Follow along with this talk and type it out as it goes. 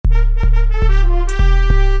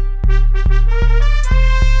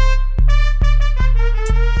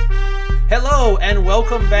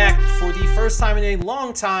welcome back for the first time in a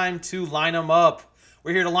long time to Line 'em Up.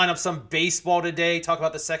 We're here to line up some baseball today, talk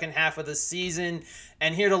about the second half of the season,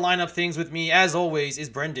 and here to line up things with me, as always, is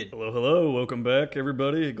Brendan. Hello. Welcome back,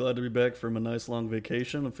 everybody. Glad to be back from a nice long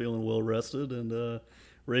vacation. I'm feeling well rested and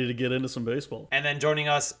ready to get into some baseball. And then joining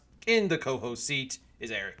us in the co-host seat is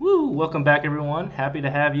Eric. Woo! Welcome back, everyone. Happy to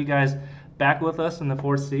have you guys back with us in the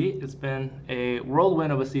fourth seat. It's been a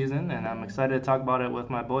whirlwind of a season, and I'm excited to talk about it with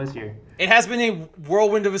my boys here. It has been a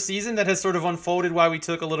whirlwind of a season that has sort of unfolded while we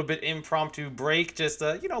took a little bit impromptu break. Just,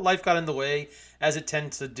 life got in the way, as it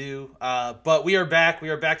tends to do. But we are back. We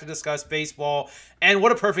are back to discuss baseball. And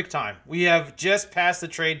what a perfect time. We have just passed the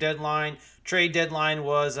trade deadline. Trade deadline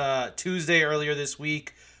was Tuesday earlier this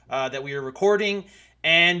week that we are recording.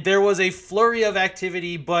 And there was a flurry of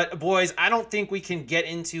activity, but boys, I don't think we can get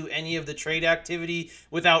into any of the trade activity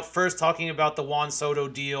without first talking about the Juan Soto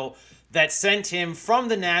deal that sent him from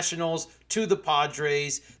the Nationals to the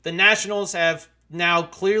Padres. The Nationals have now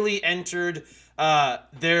clearly entered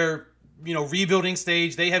their rebuilding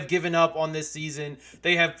stage. They have given up on this season.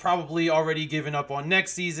 They have probably already given up on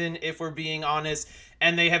next season, if we're being honest.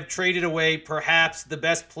 And they have traded away perhaps the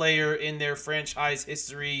best player in their franchise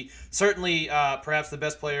history. Certainly, perhaps the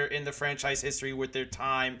best player in the franchise history with their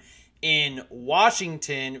time in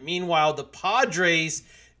Washington. Meanwhile, the Padres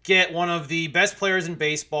get one of the best players in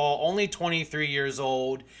baseball, only 23 years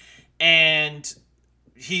old. And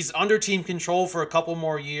he's under team control for a couple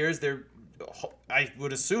more years. They're, I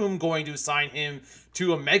would assume, going to sign him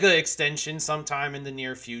to a mega extension sometime in the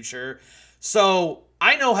near future. So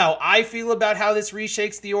I know how I feel about how this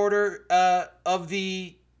reshakes the order of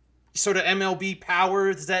the sort of MLB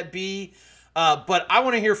powers that be. But I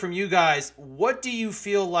want to hear from you guys. What do you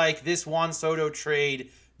feel like this Juan Soto trade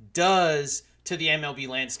does to the MLB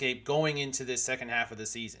landscape going into this second half of the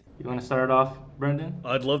season? You want to start it off, Brendan?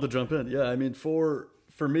 I'd love to jump in. Yeah, I mean, for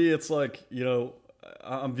me, it's like,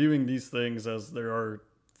 I'm viewing these things as there are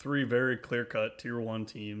three very clear-cut Tier 1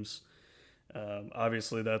 teams.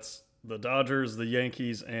 Obviously, that's the Dodgers, the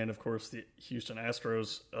Yankees, and, of course, the Houston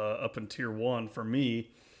Astros up in Tier 1 for me.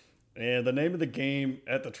 And the name of the game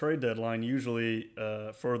at the trade deadline usually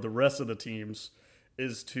for the rest of the teams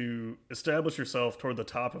is to establish yourself toward the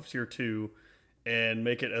top of Tier 2 and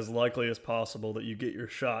make it as likely as possible that you get your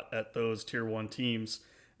shot at those Tier 1 teams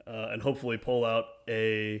and hopefully pull out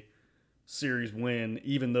a series win,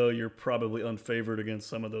 even though you're probably unfavored against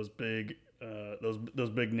some of those big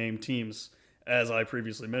big name teams, as I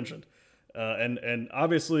previously mentioned. And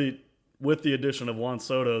obviously, with the addition of Juan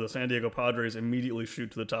Soto, the San Diego Padres immediately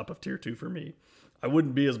shoot to the top of Tier 2 for me. I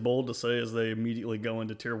wouldn't be as bold to say as they immediately go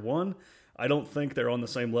into Tier 1. I don't think they're on the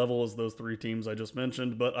same level as those three teams I just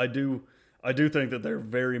mentioned, but I do think that they're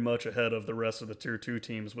very much ahead of the rest of the Tier 2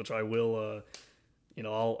 teams, which I will,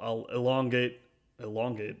 I'll elongate,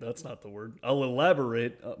 that's not the word. I'll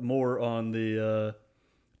elaborate more on the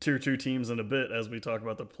Tier 2 teams in a bit as we talk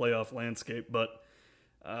about the playoff landscape. But,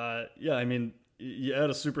 you add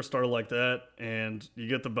a superstar like that and you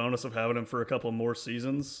get the bonus of having him for a couple more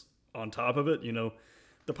seasons on top of it.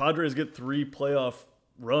 The Padres get 3 playoff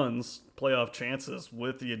chances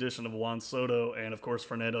with the addition of Juan Soto and, of course,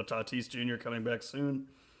 Fernando Tatis Jr. coming back soon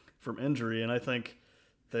from injury. And I think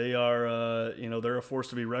they are, they're a force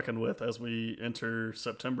to be reckoned with as we enter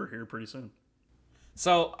September here pretty soon.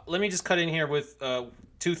 So let me just cut in here with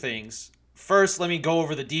two things. First, let me go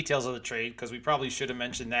over the details of the trade because we probably should have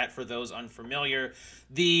mentioned that for those unfamiliar.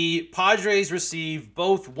 The Padres receive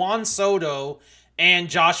both Juan Soto and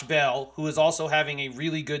Josh Bell, who is also having a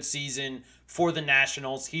really good season for the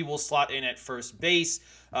Nationals. He will slot in at first base.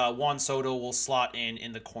 Juan Soto will slot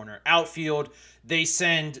in the corner outfield. They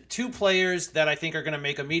send 2 players that I think are going to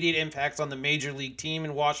make immediate impacts on the major league team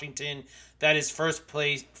in Washington. That is first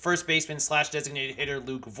baseman / designated hitter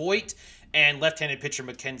Luke Voit and left-handed pitcher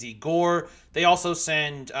Mackenzie Gore. They also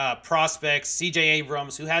send prospects C.J.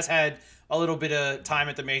 Abrams, who has had a little bit of time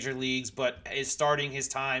at the major leagues, but is starting his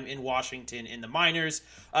time in Washington in the minors.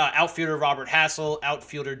 Outfielder Robert Hassel,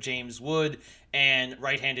 outfielder James Wood, and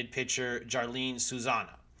right-handed pitcher Jarlene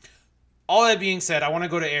Susana. All that being said, I want to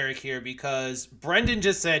go to Eric here because Brendan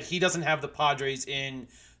just said he doesn't have the Padres in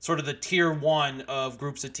sort of the Tier 1 of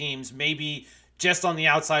groups of teams, maybe just on the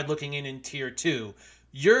outside looking in Tier 2.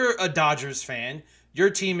 You're a Dodgers fan. Your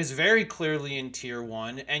team is very clearly in Tier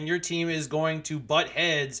 1, and your team is going to butt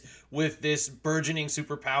heads with this burgeoning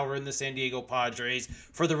superpower in the San Diego Padres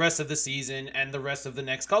for the rest of the season and the rest of the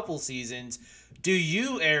next couple seasons. Do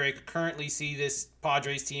you, Eric, currently see this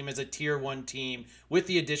Padres team as a Tier 1 team with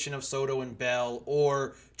the addition of Soto and Bell,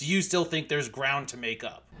 or do you still think there's ground to make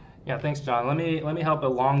up? Yeah, thanks, John. Let me help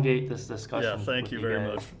elongate this discussion. Yeah, thank with you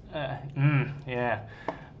very guys. much. Yeah.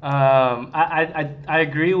 I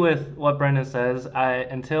agree with what Brendan says.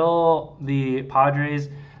 Until the Padres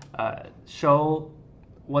show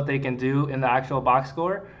what they can do in the actual box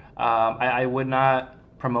score, I would not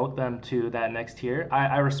promote them to that next tier.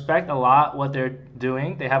 I respect a lot what they're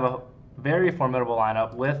doing. They have a very formidable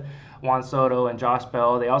lineup with Juan Soto and Josh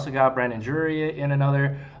Bell. They also got Brandon Drury in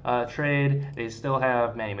another trade. They still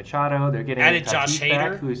have Manny Machado. They're getting Added Josh Tatis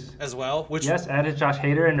back, Hader as well. added Josh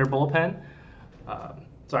Hader in their bullpen.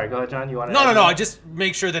 Sorry, go ahead, John. You want to? No. I just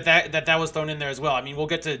make sure that was thrown in there as well. I mean, we'll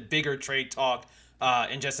get to bigger trade talk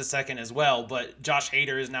in just a second as well. But Josh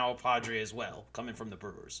Hader is now a Padre as well, coming from the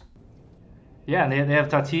Brewers. Yeah, and they have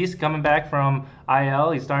Tatis coming back from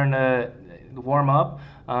IL. He's starting to warm up.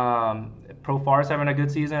 Profar's having a good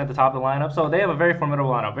season at the top of the lineup. So they have a very formidable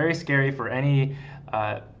lineup. Very scary for any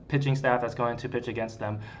pitching staff that's going to pitch against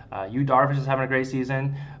them. Yu Darvish is having a great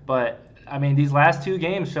season, but I mean, these last two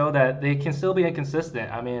games show that they can still be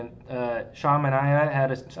inconsistent. I mean, Sean Manaea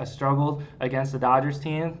had a struggled against the Dodgers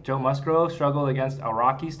team. Joe Musgrove struggled against a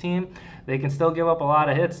Rockies team. They can still give up a lot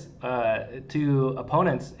of hits to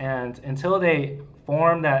opponents, and until they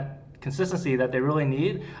form that consistency that they really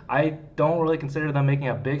need, I don't really consider them making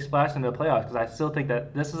a big splash into the playoffs, because I still think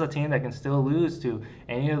that this is a team that can still lose to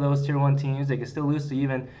any of those Tier 1 teams. They can still lose to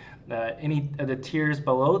even any of the tiers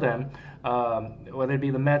below them, whether it be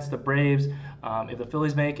the Mets, the Braves, if the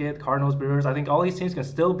Phillies make it, Cardinals, Brewers. I think all these teams can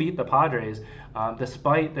still beat the Padres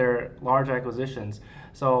despite their large acquisitions.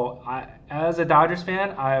 So as a Dodgers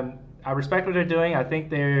fan, I respect what they're doing. I think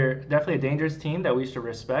they're definitely a dangerous team that we should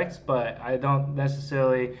respect, but I don't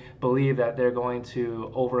necessarily believe that they're going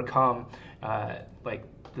to overcome like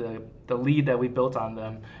the lead that we built on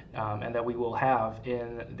them and that we will have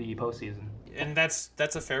in the postseason. And that's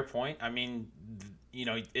a fair point. I mean, you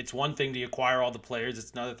know, it's one thing to acquire all the players.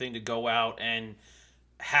 It's another thing to go out and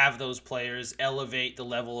have those players elevate the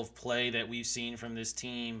level of play that we've seen from this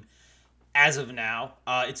team as of now.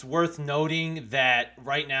 It's worth noting that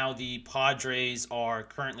right now the Padres are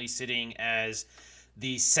currently sitting as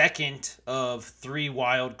the second of three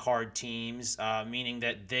wild card teams, meaning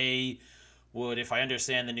that they would, if I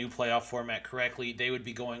understand the new playoff format correctly, they would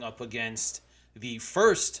be going up against the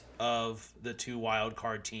first of the two wild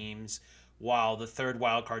card teams, while the third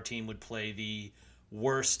wild card team would play the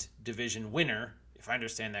worst division winner, if I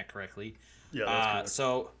understand that correctly. Yeah, that's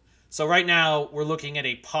correct. So right now we're looking at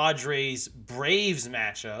a Padres-Braves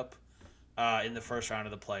matchup in the first round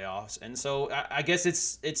of the playoffs, and so I guess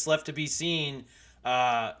it's left to be seen.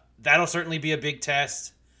 That'll certainly be a big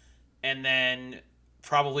test, and then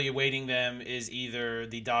probably awaiting them is either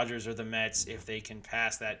the Dodgers or the Mets if they can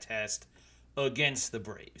pass that test against the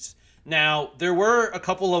Braves. Now, there were a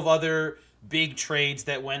couple of other big trades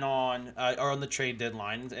that went on the trade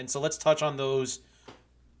deadline, and so let's touch on those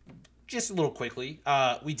just a little quickly.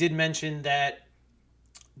 We did mention that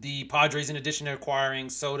the Padres, in addition to acquiring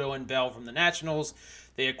Soto and Bell from the Nationals,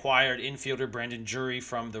 they acquired infielder Brandon Drury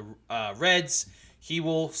from the Reds. He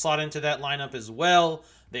will slot into that lineup as well.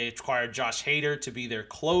 They acquired Josh Hader to be their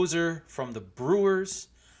closer from the Brewers.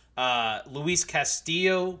 Luis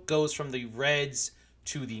Castillo goes from the Reds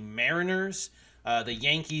to the Mariners. The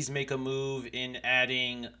Yankees make a move in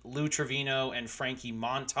adding Lou Trevino and Frankie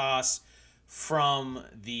Montas from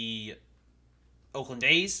the Oakland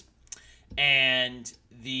A's. And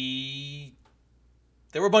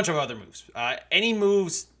there were a bunch of other moves. Any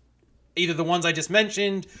moves, either the ones I just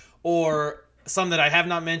mentioned or some that I have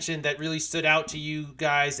not mentioned, that really stood out to you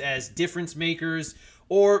guys as difference makers?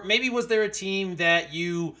 Or maybe was there a team that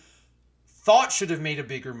you thought should have made a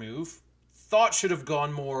bigger move, thought should have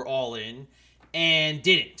gone more all in, and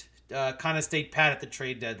didn't? Kind of stayed pat at the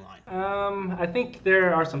trade deadline. I think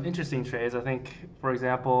there are some interesting trades. I think, for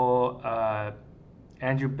example,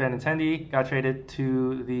 Andrew Benintendi got traded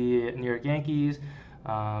to the New York Yankees.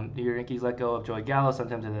 New York Yankees let go of Joey Gallo,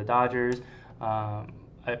 sent him to the Dodgers.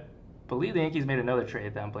 I believe the Yankees made another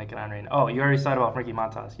trade that I'm blanking on right now. Oh, you already said about Frankie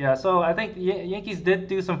Montas. Yeah, so I think the Yankees did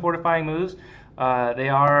do some fortifying moves. They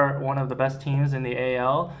are one of the best teams in the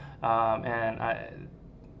AL, and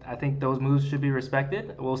I think those moves should be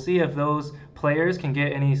respected. We'll see if those players can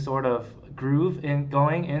get any sort of groove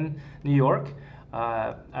going in New York.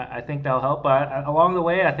 I think that'll help. But along the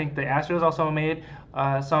way, I think the Astros also made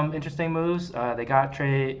some interesting moves. They got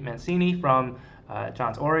Trey Mancini from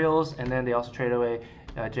John's Orioles, and then they also traded away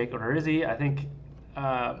Jake Odorizzi. I think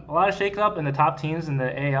a lot of shake-up in the top teams in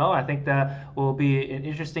the AL. I think that will be an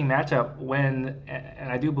interesting matchup when,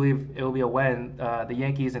 and I do believe it will be when the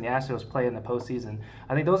Yankees and the Astros play in the postseason.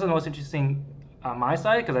 I think those are the most interesting on my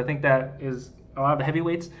side, because I think that is a lot of the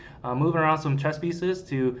heavyweights moving around some chess pieces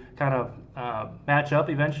to kind of match up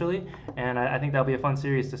eventually. And I think that'll be a fun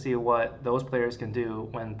series to see what those players can do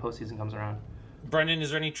when postseason comes around. Brendan, is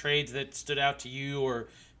there any trades that stood out to you, or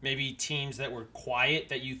maybe teams that were quiet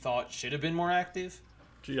that you thought should have been more active?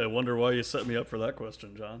 Gee, I wonder why you set me up for that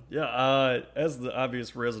question, John. Yeah, as the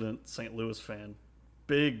obvious resident St. Louis fan,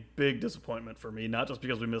 big disappointment for me. Not just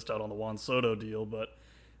because we missed out on the Juan Soto deal, but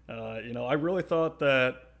I really thought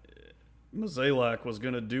that Mozeliak was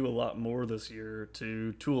going to do a lot more this year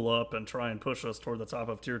to tool up and try and push us toward the top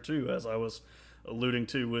of Tier 2, as I was alluding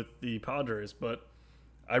to with the Padres. But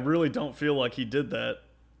I really don't feel like he did that,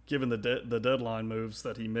 given the deadline moves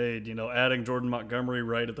that he made. Adding Jordan Montgomery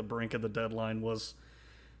right at the brink of the deadline was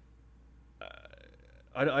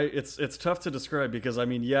it's tough to describe because,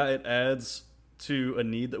 it adds to a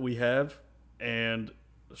need that we have and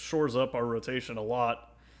shores up our rotation a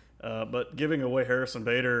lot. But giving away Harrison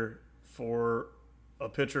Bader for a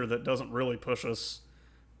pitcher that doesn't really push us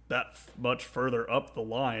that much further up the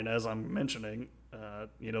line, as I'm mentioning,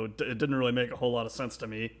 it didn't really make a whole lot of sense to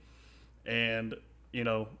me. And,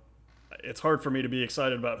 it's hard for me to be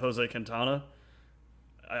excited about Jose Quintana.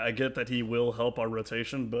 I get that he will help our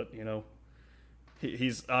rotation, but,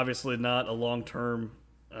 he's obviously not a long-term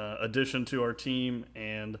addition to our team,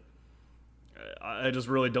 and I just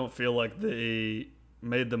really don't feel like they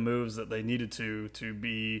made the moves that they needed to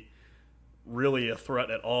be really a threat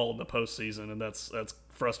at all in the postseason, and that's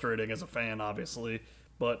frustrating as a fan, obviously.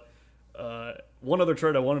 But one other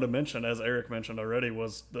trade I wanted to mention, as Eric mentioned already,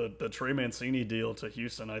 was the Trey Mancini deal to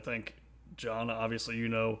Houston. I think, John, obviously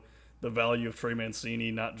the value of Trey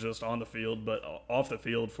Mancini, not just on the field but off the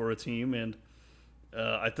field for a team, and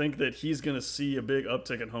I think that he's going to see a big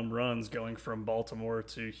uptick in home runs going from Baltimore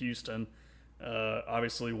to Houston.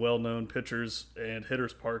 Obviously well-known pitchers and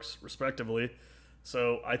hitters parks, respectively.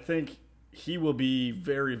 So I think he will be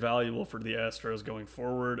very valuable for the Astros going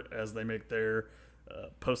forward as they make their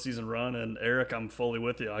postseason run. And Eric, I'm fully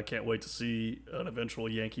with you. I can't wait to see an eventual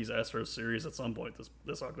Yankees-Astros series at some point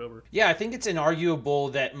this October. Yeah, I think it's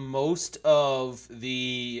inarguable that most of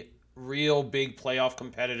the real big playoff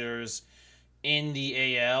competitors in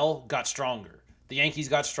the AL got stronger. The Yankees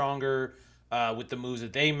got stronger with the moves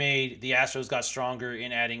that they made. The Astros got stronger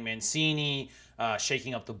in adding Mancini,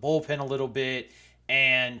 shaking up the bullpen a little bit,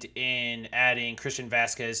 and in adding Christian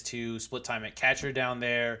Vasquez to split time at catcher down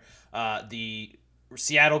there. The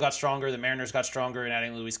Seattle got stronger. The Mariners got stronger in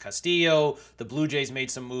adding Luis Castillo. The Blue Jays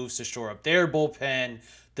made some moves to shore up their bullpen.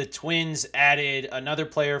 The Twins added another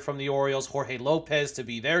player from the Orioles, Jorge Lopez, to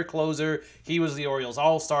be their closer. He was the Orioles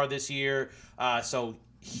All-Star this year. So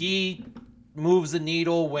he moves the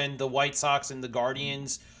needle when the White Sox and the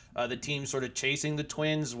Guardians, the teams sort of chasing the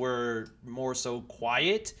Twins, were more so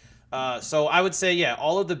quiet. So I would say, yeah,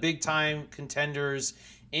 all of the big-time contenders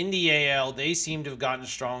in the AL, they seem to have gotten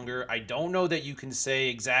stronger. I don't know that you can say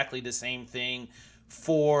exactly the same thing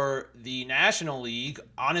for the National League.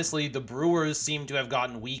 Honestly, the Brewers seem to have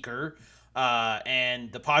gotten weaker, and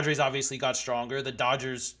the Padres obviously got stronger. The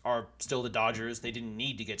Dodgers are still the Dodgers. They didn't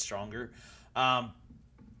need to get stronger.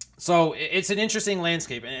 So it's an interesting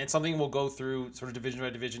landscape, and it's something we'll go through sort of division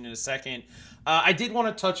by division in a second. I did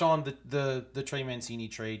want to touch on the Trey Mancini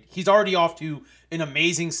trade. He's already off to an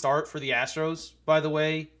amazing start for the Astros, by the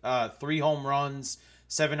way. 3 home runs,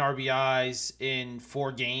 7 RBIs in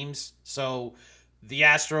 4 games. So the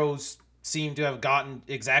Astros seem to have gotten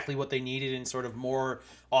exactly what they needed in sort of more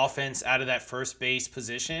offense out of that first base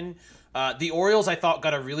position. The Orioles, I thought,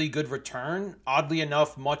 got a really good return. Oddly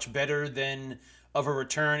enough, much better than of a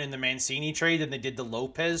return in the Mancini trade than they did the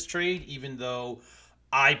Lopez trade, even though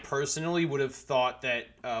I personally would have thought that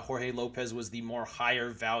Jorge Lopez was the more higher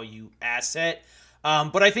value asset.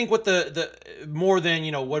 But I think with the more than,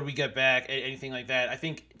 what did we get back, anything like that, I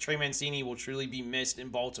think Trey Mancini will truly be missed in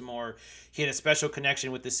Baltimore. He had a special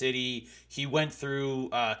connection with the city. He went through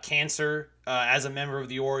cancer as a member of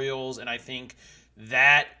the Orioles, and I think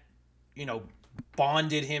that,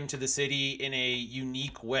 bonded him to the city in a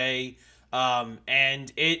unique way.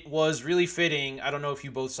 And it was really fitting. I don't know if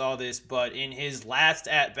you both saw this, but in his last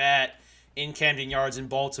at-bat in Camden Yards in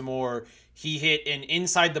Baltimore, he hit an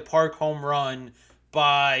inside-the-park home run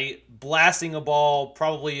by blasting a ball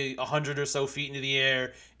probably 100 or so feet into the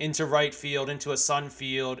air into right field, into a sun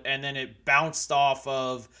field, and then it bounced off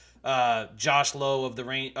of Josh Lowe of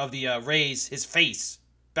the Rays, his face.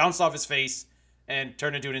 Bounced off his face and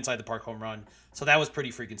turned into an inside-the-park home run. So that was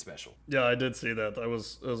pretty freaking special. Yeah, I did see that. It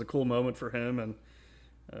was a cool moment for him,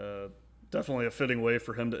 and definitely a fitting way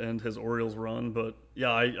for him to end his Orioles run. But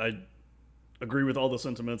yeah, I agree with all the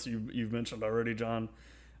sentiments you've mentioned already, John.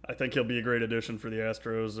 I think he'll be a great addition for the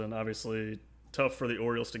Astros, and obviously tough for the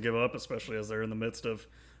Orioles to give up, especially as they're in the midst of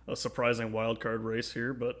a surprising wild card race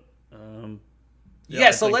here. But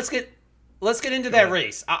so let's get into that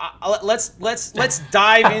race. Let's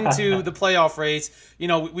dive into the playoff race. You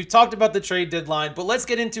know, we've talked about the trade deadline, but let's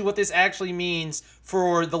get into what this actually means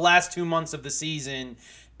for the last 2 months of the season.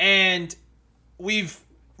 And we've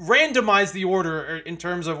randomized the order in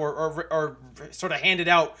terms of, or sort of handed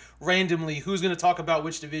out randomly who's going to talk about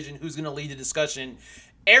which division, who's going to lead the discussion.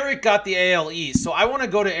 Eric got the AL East, so I want to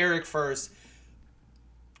go to Eric first.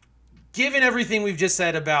 Given everything we've just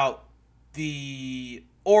said about the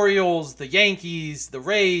Orioles, the Yankees, the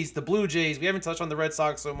Rays, the Blue Jays, we haven't touched on the Red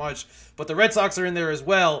Sox so much, but the Red Sox are in there as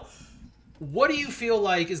well. What do you feel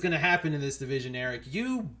like is going to happen in this division, Eric?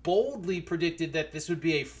 You boldly predicted that this would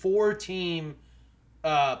be a 4-team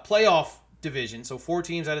playoff division, so 4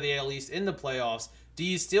 teams out of the AL East in the playoffs. Do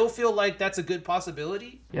you still feel like that's a good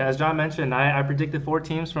possibility? Yeah, as John mentioned, I predicted 4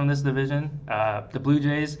 teams from this division. The Blue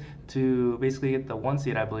Jays to basically get the 1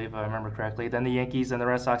 seed, I believe, if I remember correctly. Then the Yankees and the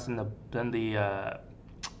Red Sox, and then the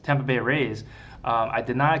Tampa Bay Rays. I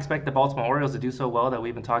did not expect the Baltimore Orioles to do so well that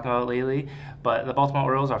we've been talking about lately, but the Baltimore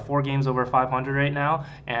Orioles are 4 games over 500 right now,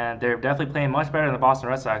 and they're definitely playing much better than the Boston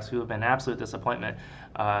Red Sox, who have been an absolute disappointment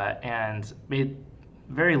and made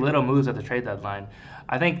very little moves at the trade deadline.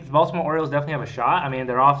 I think the Baltimore Orioles definitely have a shot. I mean,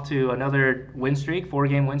 they're off to another win streak,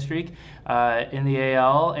 4-game win streak in the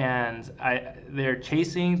AL, and they're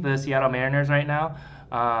chasing the Seattle Mariners right now,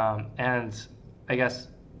 and I guess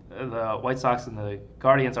the White Sox and the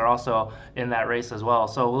Guardians are also in that race as well.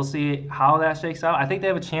 So we'll see how that shakes out. I think they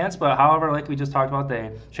have a chance, but however, like we just talked about,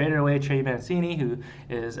 they traded away Trey Mancini, who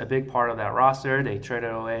is a big part of that roster. They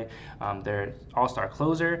traded away their all-star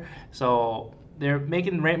closer. So they're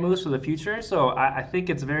making great moves for the future. So I think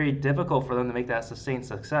it's very difficult for them to make that sustained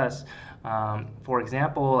success. For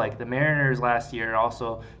example, like the Mariners last year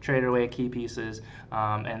also traded away key pieces,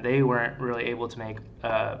 and they weren't really able to make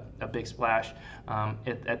a big splash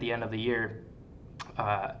at the end of the year.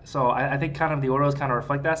 So I think kind of the Orioles kind of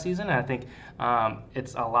reflect that season, and I think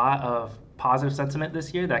it's a lot of positive sentiment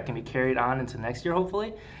this year that can be carried on into next year,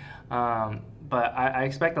 hopefully. But I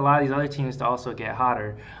expect a lot of these other teams to also get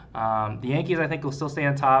hotter. The Yankees, I think, will still stay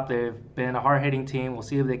on top. They've been a hard-hitting team. We'll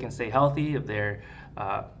see if they can stay healthy, if their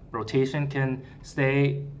rotation can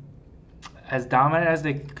stay as dominant as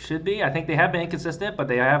they should be. I think they have been inconsistent, but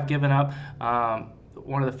they have given up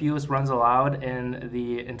one of the fewest runs allowed in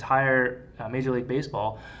the entire Major League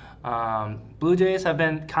Baseball. Blue Jays have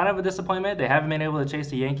been kind of a disappointment. They haven't been able to chase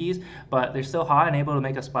the Yankees, but they're still hot and able to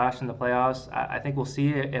make a splash in the playoffs. I think we'll see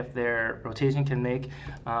if their rotation can make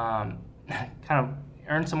kind of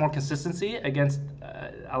earn some more consistency against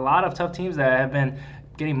a lot of tough teams that have been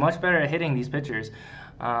getting much better at hitting these pitchers.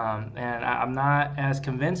 And I'm not as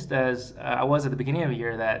convinced as I was at the beginning of the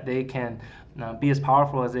year that they can be as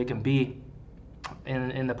powerful as they can be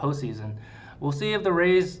in the postseason. We'll see if the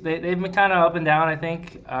Rays, they've been kind of up and down, I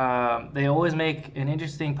think. They always make an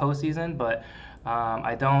interesting postseason, but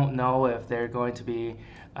I don't know if they're going to be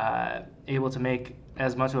able to make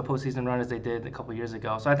as much of a postseason run as they did a couple years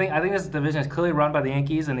ago. So I think this division is clearly run by the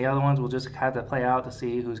Yankees, and the other ones will just have to play out to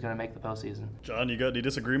see who's going to make the postseason. John, you got any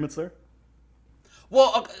disagreements there?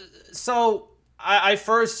 Well, so I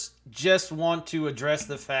first just want to address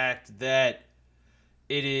the fact that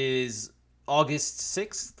it is August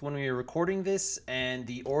 6th when we are recording this, and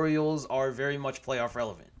the Orioles are very much playoff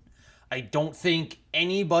relevant. I don't think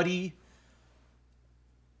anybody,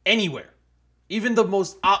 anywhere, even the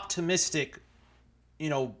most optimistic,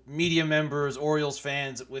 media members, Orioles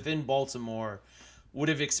fans within Baltimore, would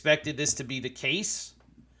have expected this to be the case.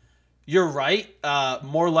 You're right.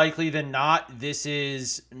 More likely than not, this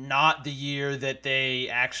is not the year that they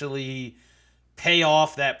actually pay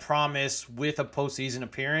off that promise with a postseason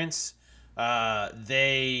appearance.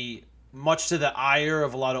 They, much to the ire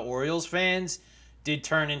of a lot of Orioles fans, did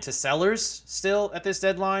turn into sellers still at this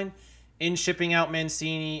deadline in shipping out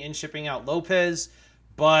Mancini, in shipping out Lopez,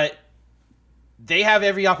 but they have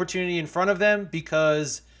every opportunity in front of them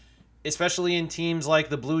because, especially in teams like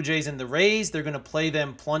the Blue Jays and the Rays, they're going to play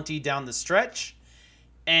them plenty down the stretch.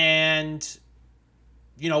 And,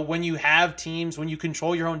 when you have teams, when you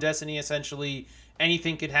control your own destiny, essentially,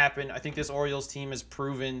 anything could happen. I think this Orioles team has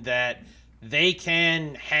proven that they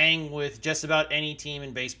can hang with just about any team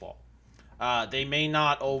in baseball. They may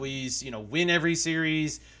not always, win every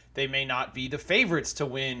series. They may not be the favorites to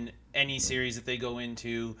win any series that they go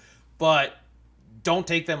into, but don't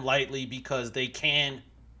take them lightly because they can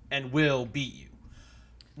and will beat you.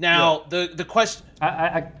 Now, the question...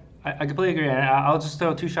 I completely agree. And I'll just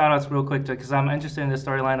throw 2 shout-outs real quick because I'm interested in the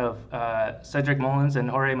storyline of Cedric Mullins and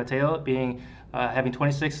Jorge Mateo being having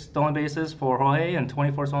 26 stolen bases for Jorge and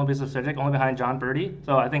 24 stolen bases for Cedric, only behind John Birdie.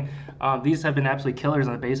 So I think these have been absolutely killers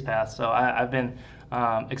on the base path. So I've been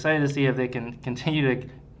excited to see if they can continue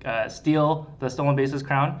to steal the stolen bases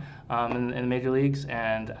crown in the major leagues,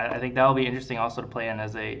 and I think that will be interesting also to play in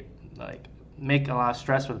as they make a lot of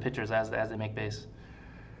stress for the pitchers as they make base.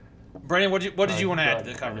 Brandon, what did you want to add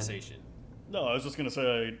to the conversation? No, I was just going to say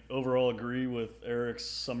I overall agree with Eric's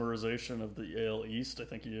summarization of the AL East. I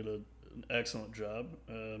think he did an excellent job.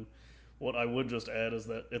 What I would just add is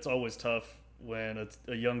that it's always tough when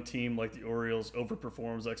a young team like the Orioles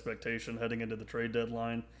overperforms expectation heading into the trade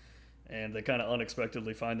deadline, and they kind of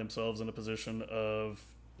unexpectedly find themselves in a position of,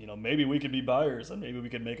 maybe we could be buyers and maybe we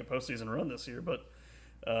could make a postseason run this year. But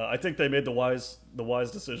I think they made the wise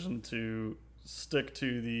decision to stick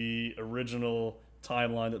to the original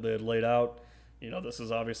timeline that they had laid out. This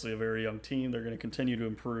is obviously a very young team. They're going to continue to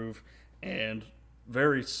improve, and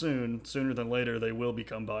very soon, sooner than later, they will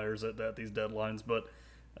become buyers at these deadlines. But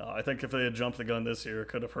I think if they had jumped the gun this year, it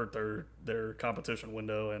could have hurt their competition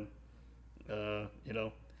window. And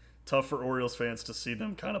tough for Orioles fans to see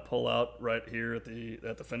them kind of pull out right here at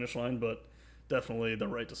the finish line, but definitely the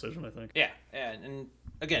right decision, I think. Yeah, and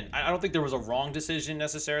again, I don't think there was a wrong decision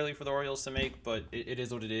necessarily for the Orioles to make, but it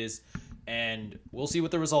is what it is, and we'll see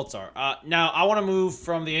what the results are. Now, I want to move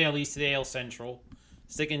from the AL East to the AL Central,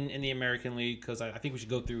 sticking in the American League, because I think we should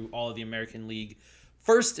go through all of the American League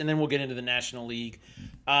first, and then we'll get into the National League.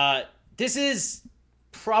 This is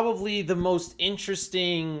probably the most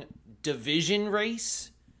interesting division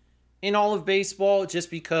race in all of baseball, just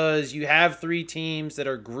because you have three teams that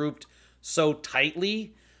are grouped so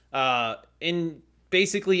tightly. In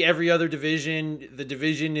basically every other division, the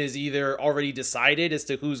division is either already decided as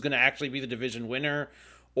to who's going to actually be the division winner,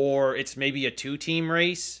 or it's maybe a two-team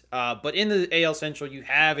race. But in the AL Central, you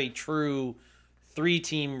have a true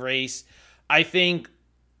three-team race. I think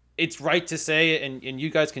it's right to say, and you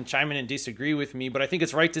guys can chime in and disagree with me, but I think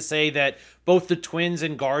it's right to say that both the Twins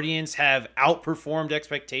and Guardians have outperformed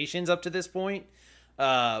expectations up to this point.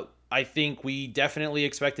 I think we definitely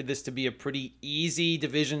expected this to be a pretty easy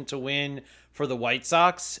division to win for the White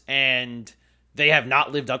Sox, and they have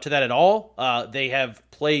not lived up to that at all. They have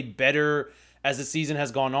played better as the season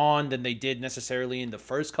has gone on than they did necessarily in the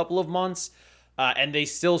first couple of months, and they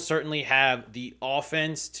still certainly have the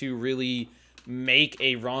offense to really make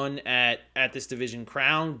a run at this division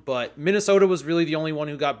crown. But Minnesota was really the only one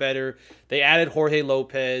who got better. They added Jorge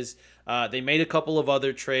Lopez. They made a couple of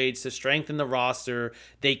other trades to strengthen the roster.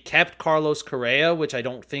 They kept Carlos Correa, which I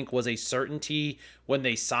don't think was a certainty when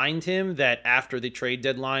they signed him, that after the trade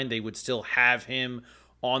deadline they would still have him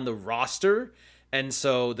on the roster. And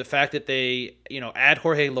so the fact that they, add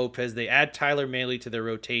Jorge Lopez, they add Tyler Mahle to their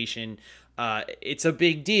rotation, it's a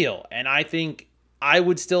big deal. And I think I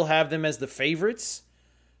would still have them as the favorites,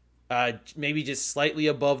 maybe just slightly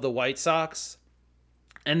above the White Sox.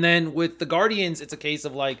 And then with the Guardians, it's a case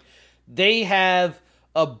of they have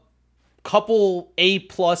a couple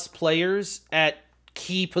A-plus players at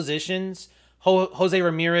key positions. Jose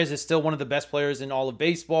Ramirez is still one of the best players in all of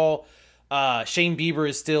baseball. Shane Bieber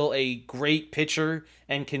is still a great pitcher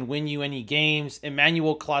and can win you any games.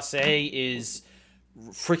 Emmanuel Clase is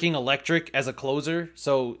freaking electric as a closer,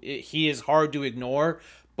 so he is hard to ignore.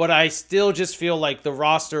 But I still just feel like the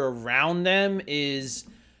roster around them is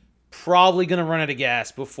probably going to run out of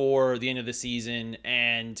gas before the end of the season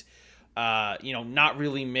and not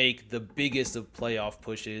really make the biggest of playoff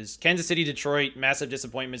pushes. Kansas City, Detroit, massive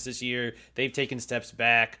disappointments this year. They've taken steps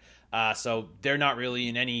back, so they're not really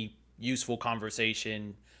in any useful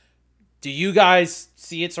conversation. Do you guys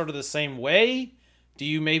see it sort of the same way? Do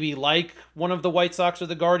you maybe like one of the White Sox or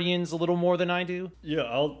the Guardians a little more than I do? Yeah,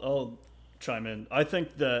 I'll chime in. I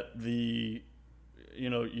think that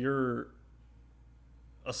your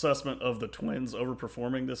assessment of the Twins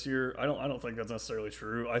overperforming this year, I don't think that's necessarily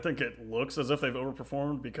true. I think it looks as if they've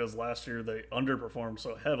overperformed because last year they underperformed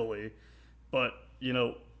so heavily. But,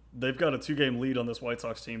 they've got a 2-game lead on this White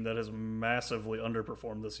Sox team that has massively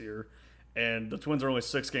underperformed this year. And the Twins are only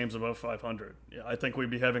 6 games above 500. I think we'd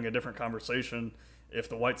be having a different conversation if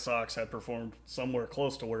the White Sox had performed somewhere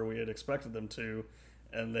close to where we had expected them to,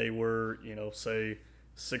 and they were, say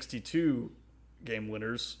 62 game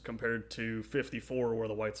winners compared to 54 where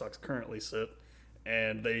the White Sox currently sit,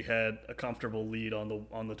 and they had a comfortable lead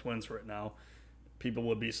on the Twins right now. People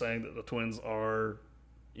would be saying that the Twins are,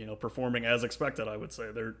 performing as expected. I would say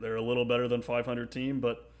they're a little better than 500 team,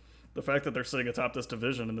 but the fact that they're sitting atop this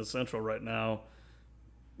division in the Central right now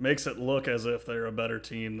makes it look as if they're a better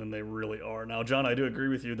team than they really are. Now, John, I do agree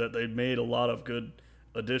with you that they made a lot of good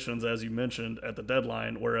additions, as you mentioned, at the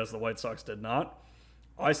deadline, whereas the White Sox did not.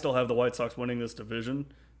 I still have the White Sox winning this division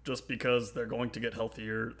just because they're going to get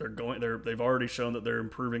healthier. They've already shown that they're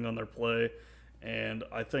improving on their play, and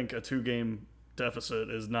I think a 2-game deficit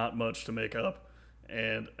is not much to make up.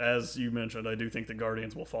 And as you mentioned, I do think the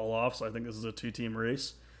Guardians will fall off, so I think this is a 2-team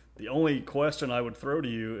race. The only question I would throw to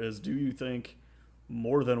you is, do you think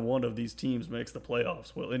more than one of these teams makes the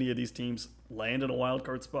playoffs? Will any of these teams land in a wild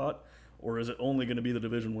card spot, or is it only going to be the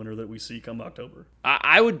division winner that we see come October?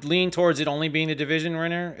 I would lean towards it only being the division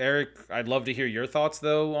winner. Eric, I'd love to hear your thoughts,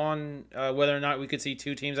 though, on whether or not we could see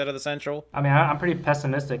 2 teams out of the Central. I mean, I'm pretty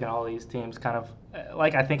pessimistic in all these teams, kind of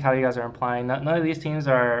like I think how you guys are implying. None of these teams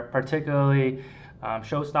are particularly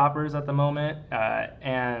showstoppers at the moment,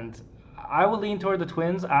 and I would lean toward the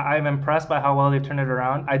Twins. I'm impressed by how well they've turned it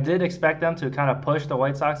around. I did expect them to kind of push the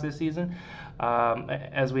White Sox this season,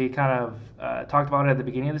 as we kind of talked about it at the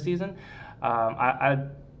beginning of the season.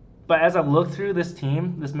 But as I look through this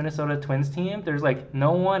team, this Minnesota Twins team, there's like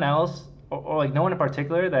no one else, or like no one in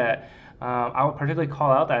particular that I would particularly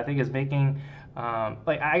call out that I think is making.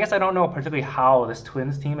 I guess I don't know particularly how this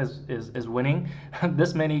Twins team is winning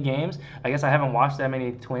this many games. I guess I haven't watched that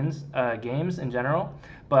many Twins games in general,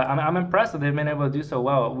 but I'm impressed that they've been able to do so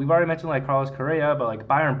well. We've already mentioned like Carlos Correa, but like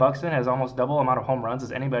Byron Buxton has almost double amount of home runs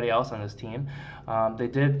as anybody else on this team. They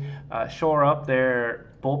did shore up their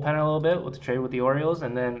bullpen a little bit with the trade with the Orioles,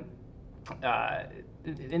 and then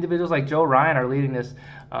individuals like Joe Ryan are leading this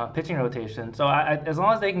pitching rotation. So as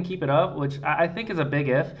long as they can keep it up, which I think is a big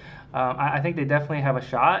if, I think they definitely have a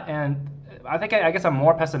shot. And I guess I'm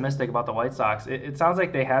more pessimistic about the White Sox. It sounds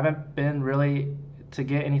like they haven't been really to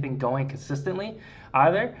get anything going consistently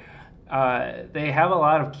either. They have a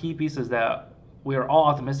lot of key pieces that we were all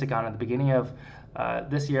optimistic on at the beginning of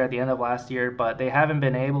this year, at the end of last year, but they haven't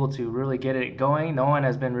been able to really get it going. No one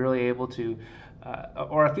has been really able to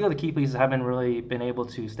or a few of the key pieces haven't really been able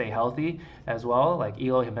to stay healthy as well. Like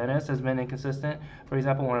Eloy Jimenez has been inconsistent, for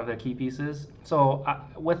example, one of their key pieces. So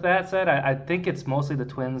with that said, I think it's mostly the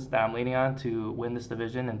Twins that I'm leaning on to win this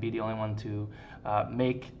division and be the only one to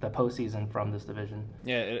make the postseason from this division.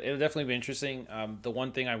 Yeah, it'll definitely be interesting. The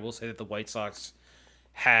one thing I will say that the White Sox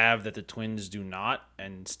have that the Twins do not,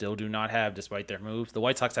 and still do not have despite their move, the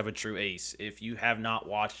White Sox have a true ace. If you have not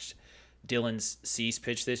watched Dylan Cease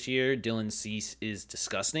pitch this year, Dylan Cease is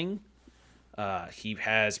disgusting. He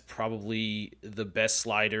has probably the best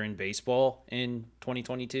slider in baseball in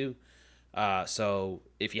 2022. So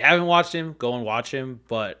if you haven't watched him, go and watch him.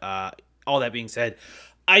 But all that being said,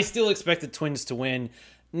 I still expect the Twins to win.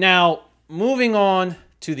 Now, moving on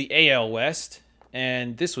to the AL West,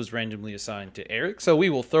 and this was randomly assigned to Eric, so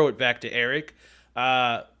we will throw it back to Eric.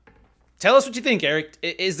 Tell us what you think, Eric.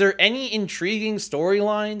 Is there any intriguing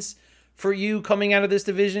storylines for you coming out of this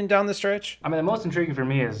division down the stretch? I mean, the most intriguing for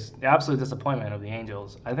me is the absolute disappointment of the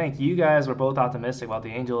Angels. I think you guys were both optimistic about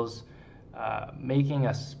the Angels making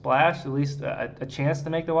a splash, at least a chance to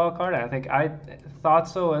make the wild card. And I think I thought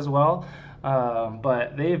so as well.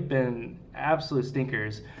 But they've been absolute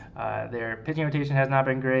stinkers. Their pitching rotation has not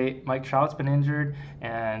been great. Mike Trout's been injured,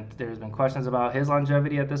 and there's been questions about his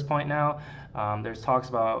longevity at this point now. There's talks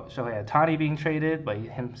about Shohei Ohtani being traded, but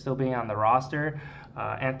him still being on the roster.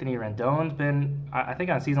 Anthony Rendon's been, I think,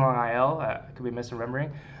 on season-long IL. I could be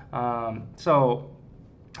misremembering. So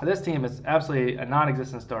this team is absolutely a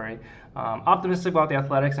non-existent story. Optimistic about the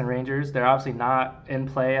Athletics and Rangers. They're obviously not in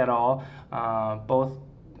play at all. Both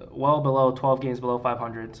well below 12 games below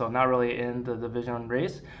 500, so not really in the division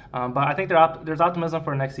race. But I think there's optimism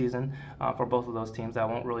for next season for both of those teams that I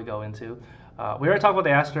won't really go into. We already talked about the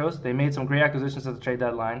Astros. They made some great acquisitions at the trade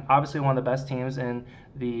deadline. Obviously one of the best teams in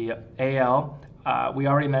the AL. We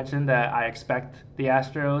already mentioned that I expect the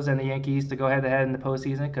Astros and the Yankees to go head-to-head in the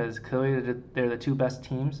postseason because clearly they're the two best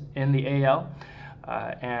teams in the AL.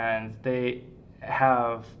 And they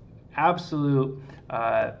have absolute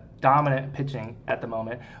dominant pitching at the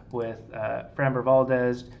moment with Framber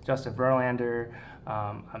Valdez, Justin Verlander.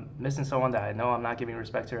 I'm missing someone that I know I'm not giving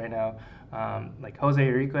respect to right now. Like Jose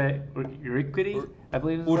Urquidy, I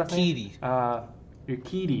believe is his last name.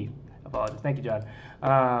 Urquidy. Apologies. Thank you,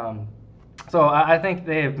 John. So I think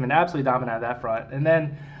they have been absolutely dominant on that front. And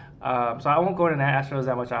then, so I won't go into the Astros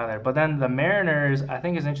that much either. But then the Mariners, I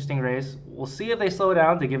think, is an interesting race. We'll see if they slow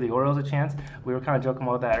down to give the Orioles a chance. We were kind of joking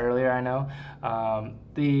about that earlier, I know.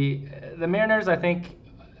 The Mariners, I think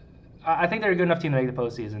they're a good enough team to make the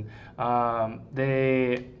postseason.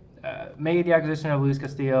 They made the acquisition of Luis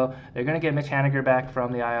Castillo. They're going to get Mitch Haniger back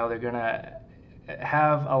from the IL. They're going to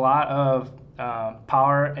have a lot of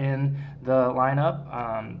power in the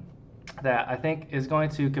lineup. that I think is going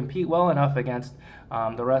to compete well enough against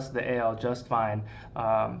the rest of the AL just fine.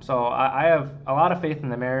 So I have a lot of faith in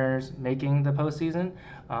the Mariners making the postseason,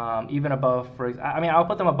 even above. I'll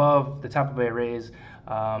put them above the Tampa Bay Rays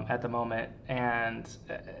at the moment, and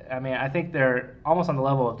I think they're almost on the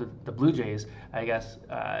level of the Blue Jays. I guess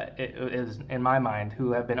it is in my mind,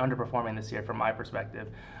 who have been underperforming this year from my perspective.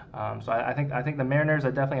 So I think the Mariners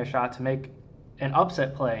are definitely a shot to make an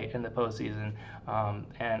upset play in the postseason,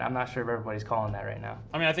 and I'm not sure if everybody's calling that right now.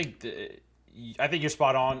 I think you're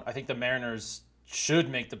spot on. I think the Mariners should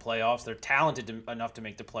make the playoffs. They're talented enough to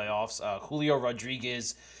make the playoffs. Julio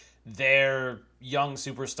Rodriguez, their young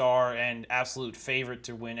superstar and absolute favorite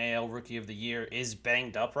to win AL Rookie of the Year, is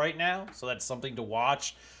banged up right now, so that's something to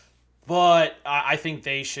watch. But I think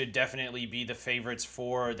they should definitely be the favorites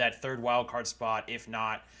for that third wild card spot, if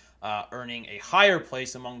not earning a higher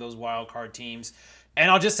place among those wild card teams.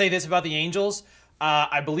 And I'll just say this about the Angels.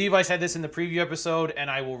 I believe I said this in the preview episode,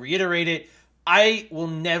 and I will reiterate it. I will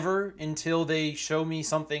never, until they show me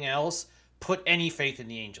something else, put any faith in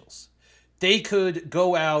the Angels. They could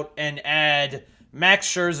go out and add Max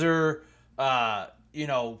Scherzer,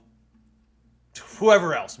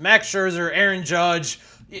 whoever else. Max Scherzer, Aaron Judge,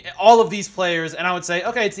 all of these players, and I would say,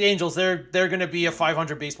 okay, it's the Angels. They're going to be a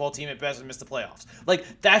 500 baseball team at best and miss the playoffs.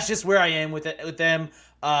 That's just where I am with them.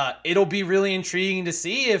 It'll be really intriguing to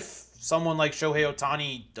see if someone like Shohei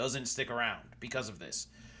Ohtani doesn't stick around because of this.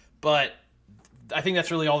 But I think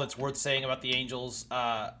that's really all that's worth saying about the Angels.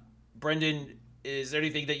 Brendan, is there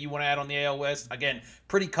anything that you want to add on the AL West? Again,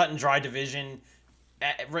 pretty cut and dry division.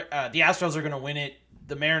 The Astros are going to win it.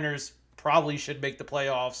 The Mariners probably should make the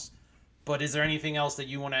playoffs. But is there anything else that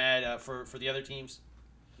you want to add for the other teams?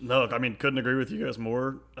 No, couldn't agree with you guys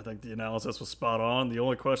more. I think the analysis was spot on. The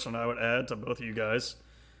only question I would add to both of you guys,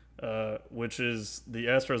 which is the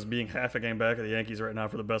Astros being half a game back of the Yankees right now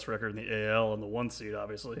for the best record in the AL and the 1 seed,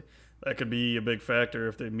 obviously. That could be a big factor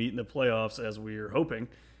if they meet in the playoffs, as we are hoping.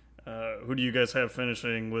 Who do you guys have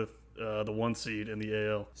finishing with the 1 seed in the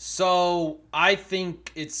AL? So I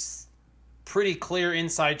think it's pretty clear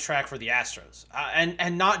inside track for the Astros.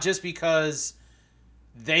 And not just because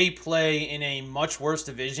they play in a much worse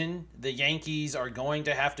division. The Yankees are going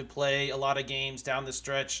to have to play a lot of games down the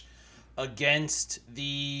stretch against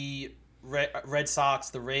the Red Sox,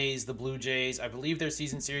 the Rays, the Blue Jays. I believe their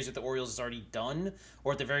season series with the Orioles is already done,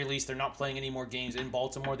 or at the very least, they're not playing any more games in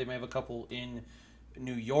Baltimore. They may have a couple in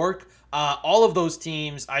New York. All of those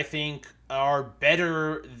teams, I think, are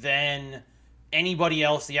better than anybody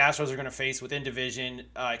else the Astros are going to face within division,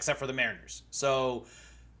 except for the Mariners. So,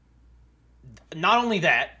 not only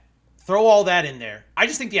that, throw all that in there. I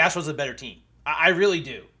just think the Astros are a better team. I really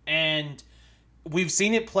do. And we've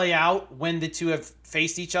seen it play out when the two have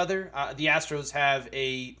faced each other. The Astros have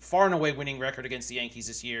a far and away winning record against the Yankees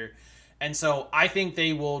this year. And so I think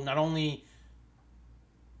they will not only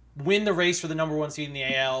win the race for the number 1 seed in the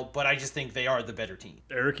AL, but I just think they are the better team.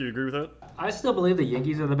 Eric, you agree with that? I still believe the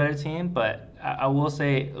Yankees are the better team, but I will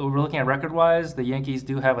say, we're looking at record-wise, the Yankees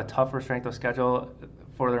do have a tougher strength of schedule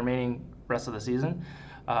for the remaining rest of the season.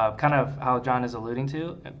 Kind of how John is alluding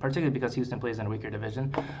to, particularly because Houston plays in a weaker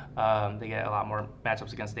division. They get a lot more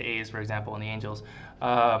matchups against the A's, for example, and the Angels.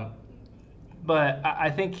 But I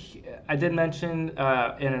think I did mention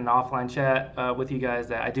in an offline chat with you guys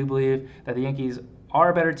that I do believe that the Yankees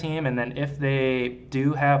are a better team, and then if they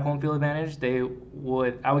do have home field advantage, I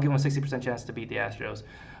would give them a 60% chance to beat the Astros.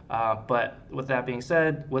 But with that being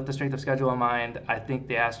said, with the strength of schedule in mind, I think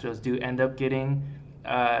the Astros do end up getting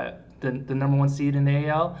the number 1 seed in the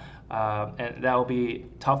AL, and that will be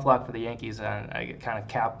tough luck for the Yankees, and I kind of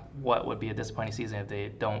cap what would be a disappointing season if they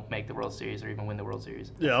don't make the World Series or even win the World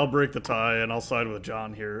Series. Yeah, I'll break the tie, and I'll side with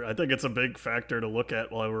John here. I think it's a big factor to look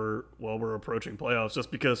at while we're approaching playoffs, just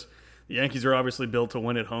because the Yankees are obviously built to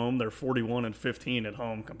win at home. They're 41-15 at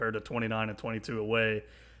home compared to 29-22 away.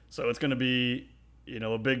 So it's going to be,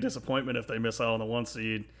 a big disappointment if they miss out on the 1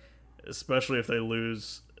 seed, especially if they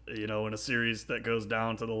lose, in a series that goes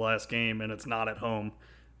down to the last game and it's not at home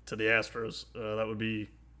to the Astros. That would be,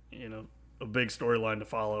 a big storyline to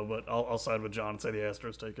follow. But I'll side with John and say the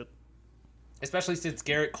Astros take it. Especially since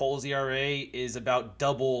Garrett Cole's ERA is about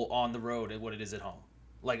double on the road at what it is at home.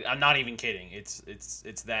 I'm not even kidding. It's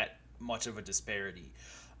that much of a disparity.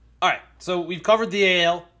 All right, so we've covered the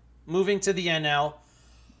AL. Moving to the NL.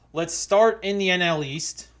 Let's start in the NL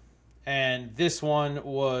East. And this one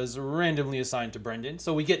was randomly assigned to Brendan.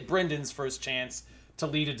 So we get Brendan's first chance to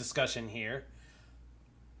lead a discussion here.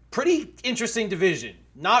 Pretty interesting division.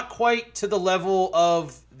 Not quite to the level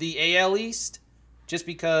of the AL East, just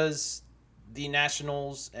because the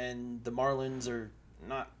Nationals and the Marlins are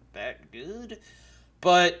not that good.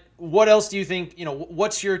 But what else do you think?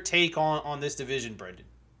 What's your take on this division, Brendan?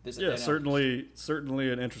 Yeah, certainly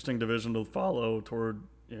an interesting division to follow toward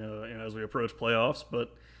as we approach playoffs.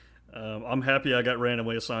 But I'm happy I got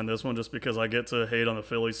randomly assigned this one just because I get to hate on the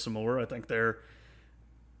Phillies some more. I think they're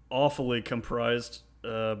awfully comprised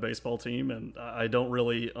baseball team, and I don't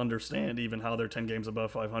really understand even how they're 10 games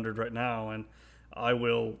above 500 right now. And I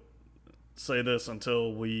will say this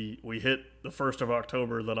until we hit the 1st of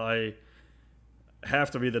October that I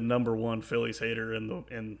have to be the number one Phillies hater in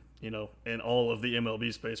all of the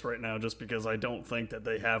MLB space right now, just because I don't think that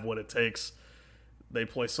they have what it takes. They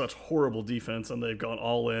play such horrible defense, and they've gone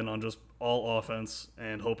all in on just all offense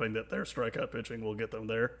and hoping that their strikeout pitching will get them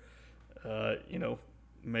there.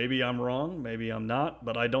 Maybe I'm wrong, maybe I'm not,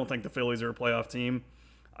 but I don't think the Phillies are a playoff team.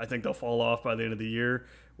 I think they'll fall off by the end of the year,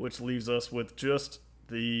 which leaves us with just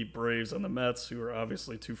the Braves and the Mets, who are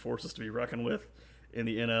obviously two forces to be reckoned with in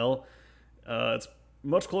the NL. It's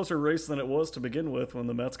much closer race than it was to begin with when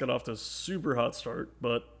the Mets got off to a super hot start,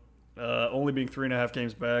 but only being 3.5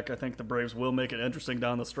 games back, I think the Braves will make it interesting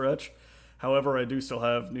down the stretch. However, I do still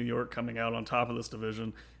have New York coming out on top of this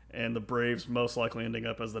division, and the Braves most likely ending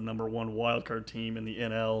up as the number one wildcard team in the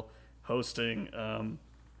NL, hosting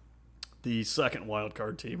the second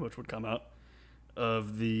wildcard team, which would come out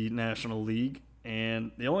of the National League.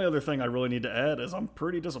 And the only other thing I really need to add is I'm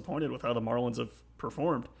pretty disappointed with how the Marlins have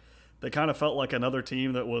performed. They kind of felt like another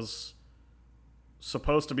team that was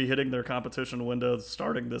supposed to be hitting their competition window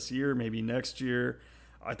starting this year, maybe next year.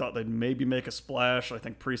 I thought they'd maybe make a splash. I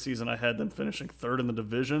think preseason I had them finishing third in the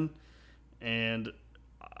division. And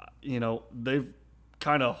they've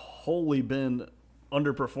kind of wholly been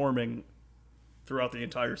underperforming throughout the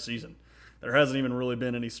entire season. There hasn't even really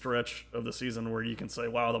been any stretch of the season where you can say,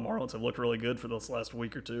 wow, the Marlins have looked really good for this last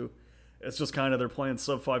week or two. It's just kind of they're playing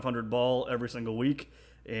sub-500 ball every single week,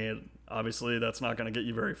 and obviously that's not going to get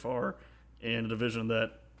you very far in a division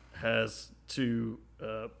that has two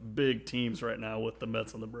big teams right now with the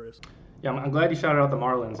Mets and the Braves. Yeah, I'm glad you shouted out the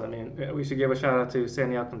Marlins. I mean, we should give a shout out to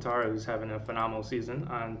Sandy Alcantara, who's having a phenomenal season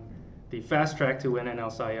on the fast track to win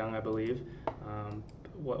NL Cy Young, I believe.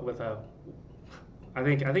 I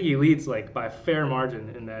think he leads by a fair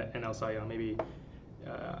margin in that NL Cy Young. Maybe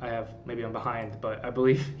I'm behind, but I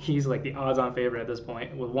believe he's the odds-on favorite at this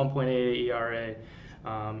point with 1.88 ERA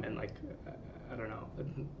and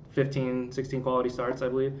 15, 16 quality starts, I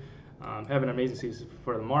believe. Having an amazing season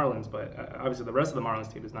for the Marlins, but obviously the rest of the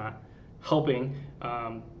Marlins team is not helping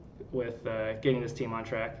with getting this team on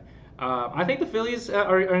track. I think the Phillies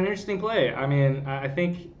are an interesting play. I mean, I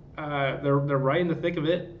think they're right in the thick of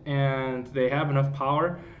it, and they have enough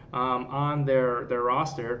power on their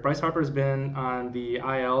roster. Bryce Harper's been on the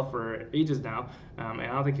IL for ages now, and I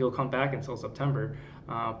don't think he'll come back until September.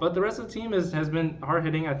 But the rest of the team has been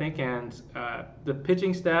hard-hitting, I think, and the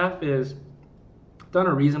pitching staff is done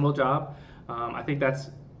a reasonable job. I think that's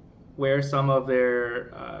where some of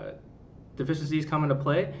their deficiencies come into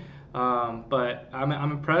play. But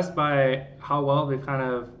I'm impressed by how well they've kind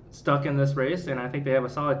of stuck in this race, and I think they have a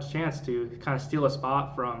solid chance to kind of steal a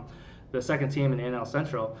spot from the second team in the NL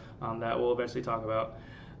Central that we'll eventually talk about.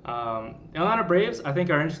 Atlanta Braves, I think,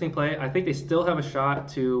 are an interesting play. I think they still have a shot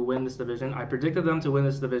to win this division. I predicted them to win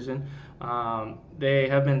this division. They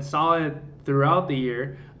have been solid throughout the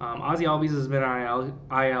year. Ozzie Albies has been on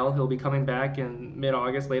IL. He'll be coming back in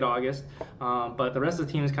mid-August, late August. But the rest of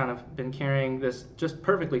the team has kind of been carrying this just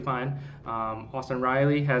perfectly fine. Austin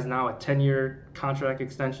Riley has now a 10-year contract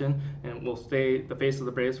extension and will stay the face of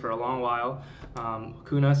the Braves for a long while.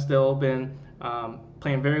 Acuna's still been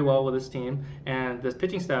playing very well with his team, and this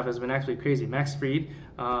pitching staff has been actually crazy. Max Fried,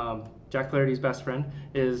 Jack Flaherty's best friend,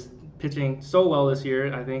 is pitching so well this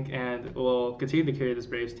year, I think, and will continue to carry this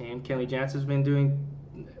Braves team. Kenley Jansen's been doing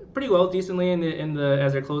pretty well, decently in the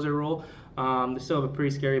as their closer role. They still have a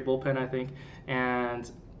pretty scary bullpen, I think, and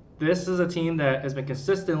this is a team that has been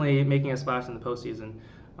consistently making a splash in the postseason.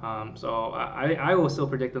 So I will still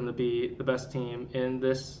predict them to be the best team in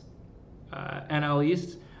this NL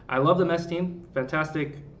East. I love the Mets team.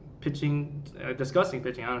 Fantastic pitching, disgusting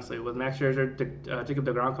pitching, honestly, with Max Scherzer, Jacob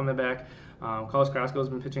deGrom coming back. Carlos Carrasco's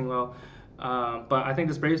been pitching well. But I think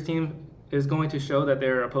this Braves team is going to show that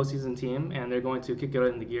they're a postseason team, and they're going to kick it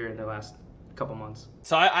into gear in the last couple months.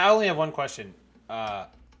 So I only have one question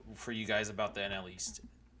for you guys about the NL East.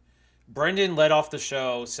 Brendan led off the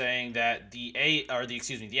show saying that the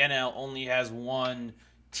NL only has one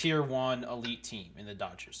Tier 1 elite team in the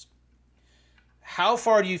Dodgers. How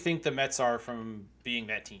far do you think the Mets are from being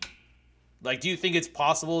that team? Do you think it's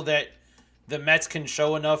possible that the Mets can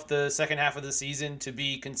show enough the second half of the season to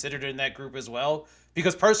be considered in that group as well?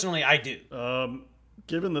 Because personally, I do.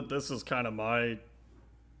 Given that this is kind of my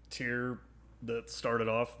tier that started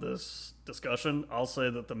off this discussion, I'll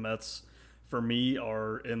say that the Mets, for me,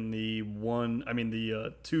 are in the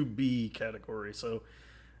 2B category. So,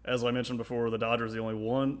 as I mentioned before, the Dodgers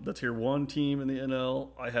are the tier 1 team in the NL.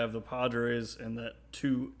 I have the Padres in that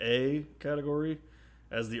 2A category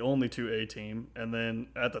as the only 2A team. And then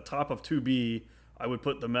at the top of 2B, I would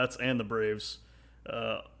put the Mets and the Braves,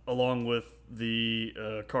 along with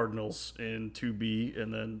the Cardinals in 2B.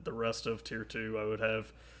 And then the rest of tier 2, I would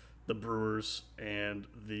have the Brewers and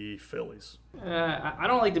the Phillies. I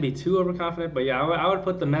don't like to be too overconfident, but yeah, I would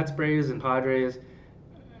put the Mets, Braves, and Padres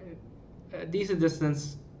a decent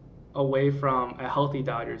distance away from a healthy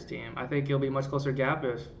Dodgers team. I think it'll be a much closer gap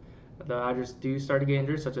if the Dodgers do start to get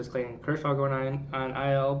injured, such as Clayton Kershaw going on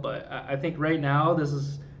IL. But I think right now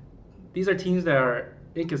these are teams that are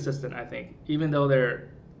inconsistent. I think even though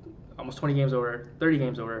they're almost 20 games over, 30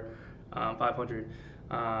 games over 500,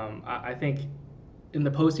 I think in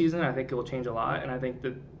the postseason, I think it will change a lot. And I think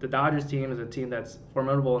that the Dodgers team is a team that's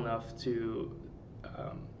formidable enough to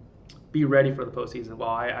be ready for the postseason. While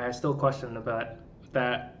I still question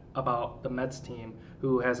about the Mets team,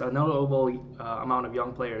 who has a notable amount of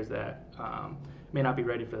young players that may not be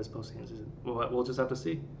ready for this postseason. We'll just have to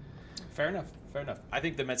see. Fair enough. I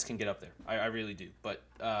think the Mets can get up there. I really do. But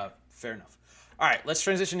fair enough. All right, let's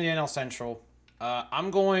transition to the NL Central.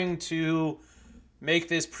 I'm going to make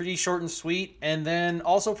this pretty short and sweet, and then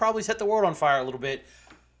also probably set the world on fire a little bit,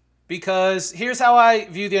 because here's how I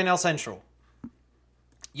view the NL Central.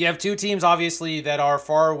 You have two teams, obviously, that are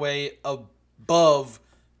far away above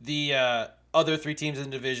the other three teams in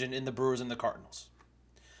the division, in the Brewers and the Cardinals.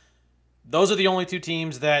 Those are the only two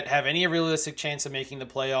teams that have any realistic chance of making the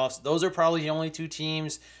playoffs. Those are probably the only two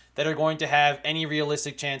teams that are going to have any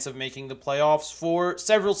realistic chance of making the playoffs for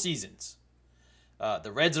several seasons.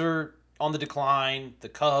 The Reds are on the decline. The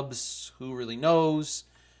Cubs, who really knows?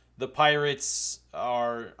 The Pirates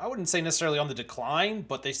are, I wouldn't say necessarily on the decline,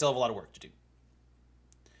 but they still have a lot of work to do.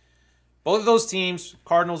 Both of those teams,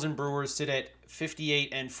 Cardinals and Brewers, sit at 58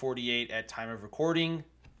 and 48 at time of recording.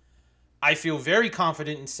 I feel very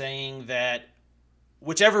confident in saying that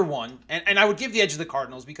whichever one, and I would give the edge to the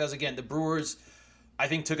Cardinals because, again, the Brewers, I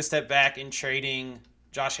think, took a step back in trading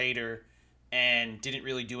Josh Hader and didn't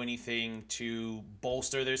really do anything to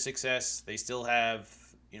bolster their success. They still have,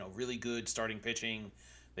 really good starting pitching.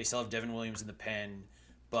 They still have Devin Williams in the pen.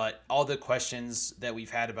 But all the questions that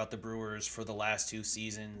we've had about the Brewers for the last two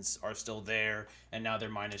seasons are still there, and now they're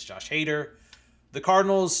minus Josh Hader. The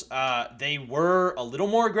Cardinals, they were a little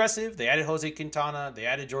more aggressive. They added Jose Quintana. They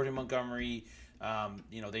added Jordan Montgomery.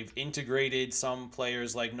 They've integrated some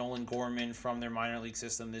players like Nolan Gorman from their minor league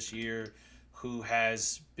system this year, who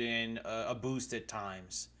has been a boost at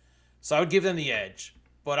times. So I would give them the edge.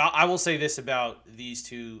 But I will say this about these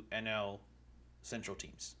two NL Central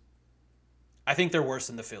teams. I think they're worse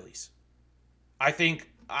than the Phillies. I think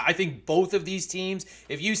both of these teams,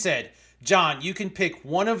 if you said, John, you can pick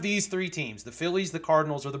one of these three teams, the Phillies, the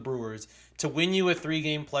Cardinals, or the Brewers, to win you a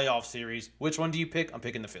 3-game playoff series, which one do you pick? I'm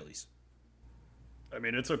picking the Phillies. I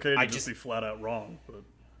mean, it's okay to just be flat out wrong, but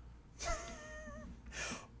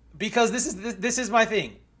because this is my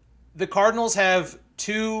thing. The Cardinals have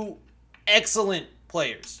two excellent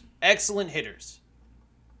players, excellent hitters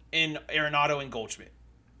in Arenado and Goldschmidt.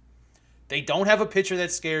 They don't have a pitcher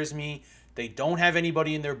that scares me. They don't have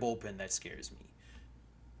anybody in their bullpen that scares me.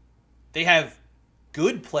 They have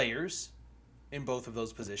good players in both of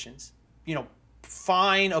those positions.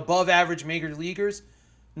 Fine, above average major leaguers.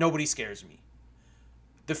 Nobody scares me.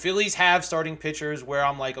 The Phillies have starting pitchers where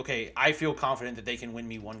I'm like, okay, I feel confident that they can win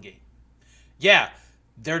me one game. Yeah,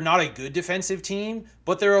 they're not a good defensive team,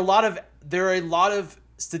 but there are a lot of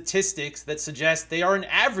statistics that suggest they are an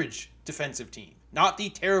average defensive team, not the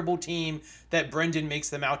terrible team that Brendan makes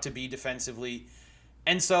them out to be defensively.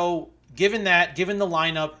 And so, given the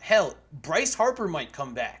lineup, hell, Bryce Harper might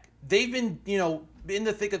come back. They've been, in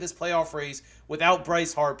the thick of this playoff race without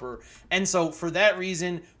Bryce Harper. And so, for that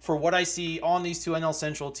reason, for what I see on these two NL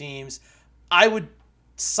Central teams, I would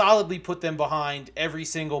solidly put them behind every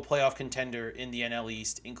single playoff contender in the NL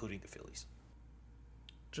East, including the Phillies.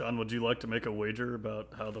 John, would you like to make a wager about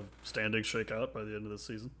how the standings shake out by the end of the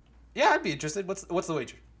season? Yeah, I'd be interested. What's the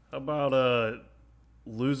wager? How about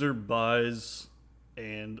loser buys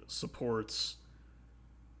and supports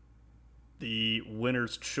the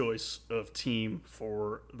winner's choice of team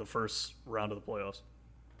for the first round of the playoffs?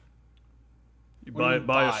 You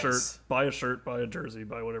buy a shirt, buy a jersey,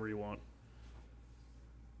 buy whatever you want,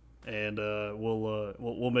 and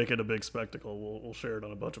we'll make it a big spectacle. We'll share it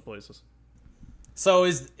on a bunch of places. So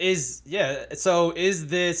is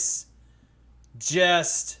this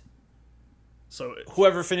just So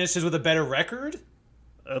whoever finishes with a better record.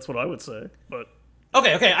 that's what I would say. But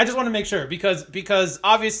Okay. I just want to make sure because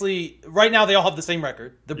obviously right now they all have the same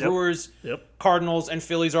record. The Brewers, Cardinals, and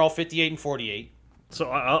Phillies are all 58 and 48. So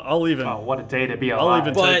I'll even. Oh, what a day to be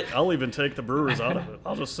alive! I'll even take the Brewers out of it.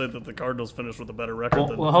 I'll just say that the Cardinals finished with a better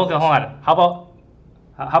record. Well, hold on. How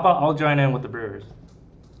about I'll join in with the Brewers?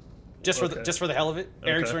 Just for the hell of it,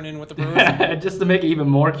 Eric's running in with the Brewers. Just to make it even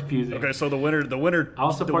more confusing. Okay, so the winner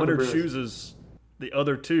chooses the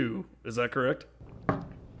other two. Is that correct?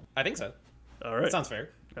 I think so. All right. That sounds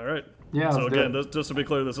fair. All right. Yeah. So again, just to be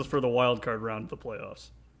clear, this is for the wild card round of the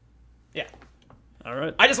playoffs. Yeah. All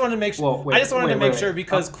right. I just wanted to make sure. Sure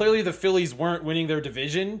because clearly the Phillies weren't winning their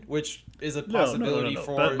division, which is a possibility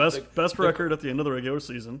for best record at the end of the regular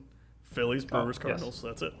season. Phillies, Brewers, Cardinals. Yes.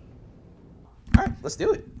 That's it. All right, let's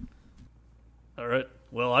do it. All right.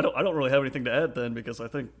 Well, I don't really have anything to add then because I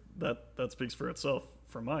think that speaks for itself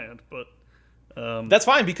from my end. But that's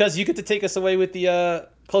fine because you get to take us away with the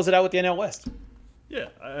close it out with the NL West. Yeah,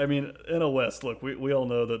 I mean NL West. Look, we all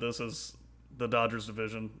know that this is the Dodgers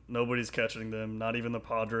division. Nobody's catching them, not even the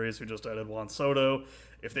Padres, who just added Juan Soto.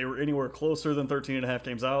 If they were anywhere closer than 13 and a half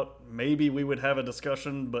games out, maybe we would have a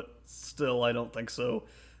discussion, but still, I don't think so.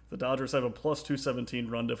 The Dodgers have a plus 217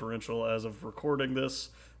 run differential as of recording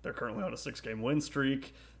this. They're currently on a 6-game win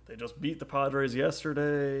streak. They just beat the Padres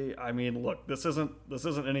yesterday. I mean, look, this isn't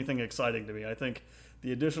anything exciting to me. I think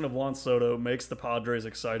the addition of Juan Soto makes the Padres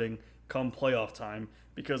exciting come playoff time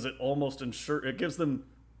because it gives them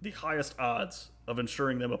the highest odds of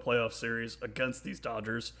ensuring them a playoff series against these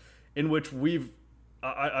Dodgers, in which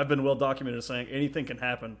I've been well documented as saying anything can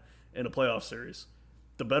happen in a playoff series.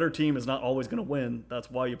 The better team is not always going to win. That's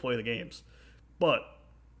why you play the games. But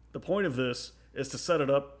the point of this is to set it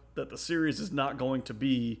up that the series is not going to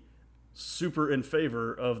be super in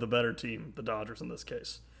favor of the better team, the Dodgers in this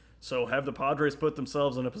case. So have the Padres put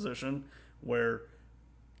themselves in a position where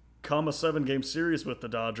come a 7-game series with the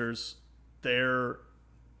Dodgers, they're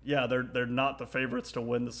not the favorites to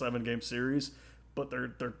win the 7-game series, but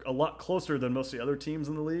they're a lot closer than most of the other teams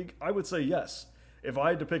in the league. I would say yes. If I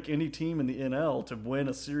had to pick any team in the NL to win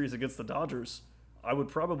a series against the Dodgers, I would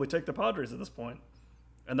probably take the Padres at this point.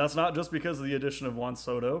 And that's not just because of the addition of Juan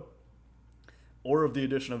Soto or of the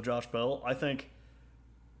addition of Josh Bell. I think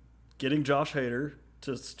getting Josh Hader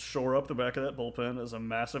to shore up the back of that bullpen is a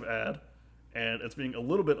massive add, and it's being a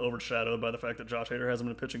little bit overshadowed by the fact that Josh Hader hasn't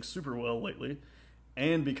been pitching super well lately,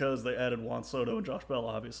 and because they added Juan Soto and Josh Bell,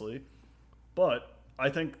 obviously. But I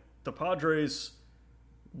think the Padres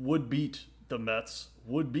would beat the Mets,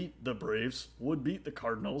 would beat the Braves, would beat the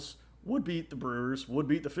Cardinals, would beat the Brewers, would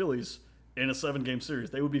beat the Phillies in a 7-game series.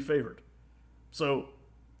 They would be favored. So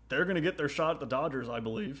they're going to get their shot at the Dodgers, I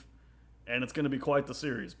believe, and it's going to be quite the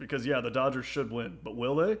series because, yeah, the Dodgers should win. But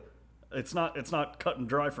will they? It's not cut and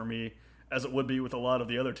dry for me as it would be with a lot of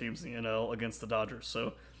the other teams in the NL against the Dodgers.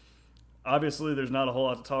 So obviously there's not a whole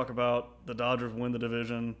lot to talk about. The Dodgers win the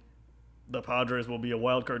division. The Padres will be a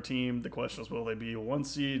wild card team. The question is, will they be a 1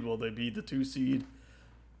 seed? Will they be the 2 seed?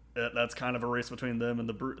 That's kind of a race between them and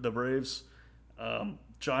the Braves.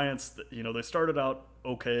 Giants, they started out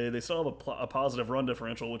okay. They still have a positive run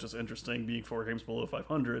differential, which is interesting, being 4 games below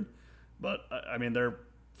 500. But, I mean, they're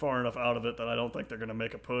far enough out of it that I don't think they're going to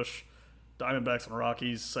make a push. Diamondbacks and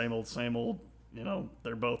Rockies, same old, same old.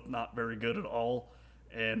 They're both not very good at all.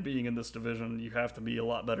 And being in this division, you have to be a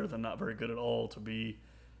lot better than not very good at all to be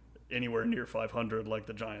anywhere near 500 like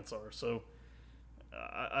the Giants are. So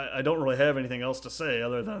I don't really have anything else to say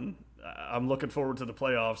other than I'm looking forward to the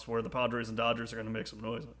playoffs where the Padres and Dodgers are going to make some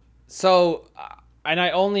noise. So, and I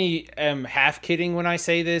only am half kidding when I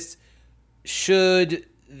say this, should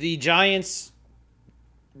the Giants,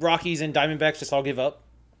 Rockies, and Diamondbacks just all give up?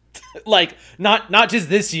 Like, not just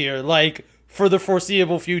this year, like for the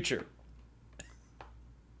foreseeable future.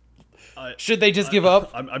 Should they just give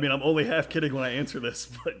up? I mean, I'm only half kidding when I answer this,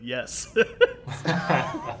 but yes.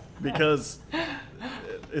 Because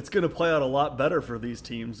it's going to play out a lot better for these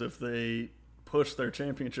teams if they push their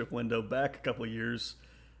championship window back a couple of years,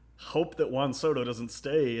 hope that Juan Soto doesn't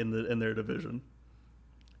stay in their division,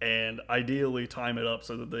 and ideally time it up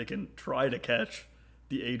so that they can try to catch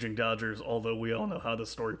the aging Dodgers, although we all know how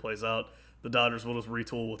this story plays out. The Dodgers will just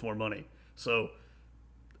retool with more money. So,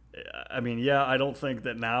 I mean, yeah, I don't think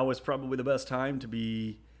that now is probably the best time to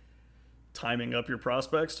be timing up your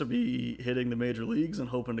prospects to be hitting the major leagues and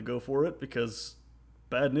hoping to go for it because,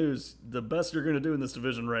 bad news, the best you're going to do in this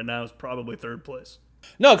division right now is probably 3rd place.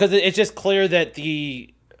 No, because it's just clear that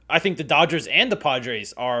I think the Dodgers and the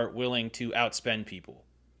Padres are willing to outspend people.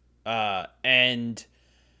 And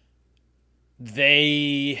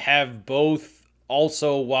they have both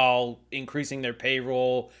also while increasing their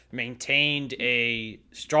payroll, maintained a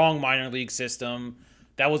strong minor league system.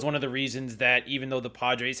 That was one of the reasons that even though the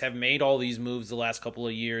Padres have made all these moves the last couple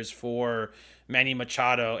of years for Manny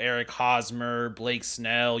Machado, Eric Hosmer, Blake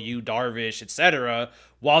Snell, Yu Darvish, etc.,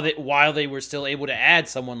 while they were still able to add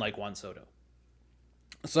someone like Juan Soto.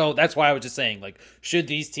 So that's why I was just saying, like, should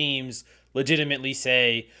these teams legitimately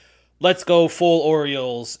say, let's go full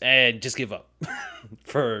Orioles and just give up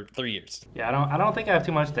for 3 years? Yeah, I don't think I have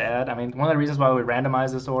too much to add. I mean, one of the reasons why we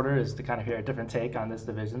randomize this order is to kind of hear a different take on this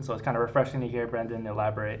division. So it's kind of refreshing to hear Brendan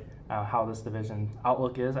elaborate how this division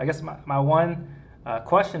outlook is. I guess my one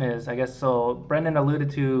question is, so Brendan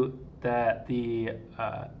alluded to that the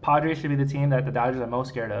Padres should be the team that the Dodgers are most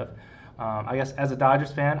scared of. I guess as a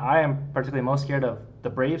Dodgers fan, I am particularly most scared of the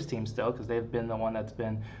Braves team still, because they've been the one that's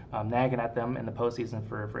been nagging at them in the postseason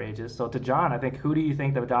for ages. So to John, I think, who do you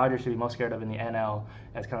think the Dodgers should be most scared of in the NL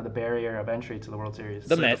as kind of the barrier of entry to the World Series?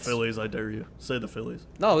 The Mets. The Phillies, I dare you. Say the Phillies.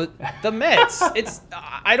 No, the Mets.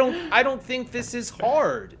 I don't think this is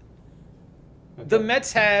hard. Okay. The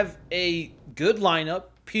Mets have a good lineup.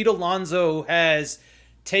 Pete Alonso has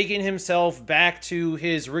taken himself back to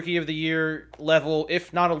his Rookie of the Year level,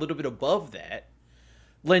 if not a little bit above that.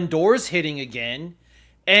 Lindor's hitting again,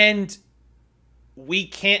 and we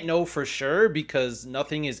can't know for sure because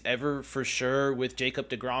nothing is ever for sure with Jacob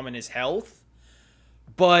deGrom and his health.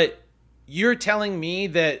 But you're telling me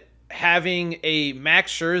that having a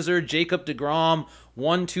Max Scherzer, Jacob deGrom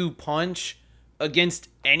 1-2 punch against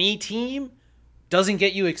any team doesn't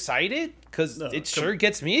get you excited? Because it sure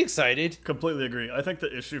gets me excited. Completely agree. I think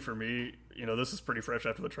the issue for me, this is pretty fresh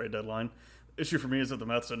after the trade deadline. Issue for me is that the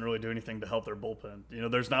Mets didn't really do anything to help their bullpen.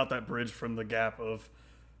 There's not that bridge from the gap of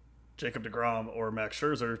Jacob deGrom or Max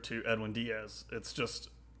Scherzer to Edwin Diaz. It's just,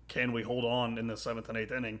 can we hold on in the 7th and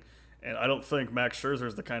 8th inning? And I don't think Max Scherzer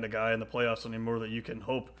is the kind of guy in the playoffs anymore that you can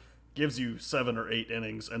hope gives you 7 or 8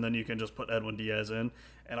 innings and then you can just put Edwin Diaz in.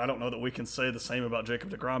 And I don't know that we can say the same about Jacob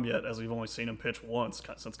deGrom yet, as we've only seen him pitch once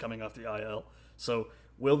since coming off the IL. So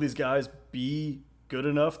will these guys be good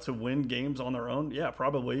enough to win games on their own? Yeah,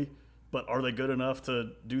 probably. But are they good enough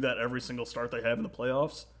to do that every single start they have in the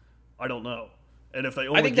playoffs? I don't know. And if they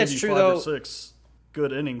only give you 5 or 6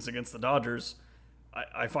 good innings against the Dodgers,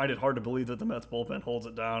 I find it hard to believe that the Mets bullpen holds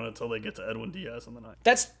it down until they get to Edwin Diaz in the ninth.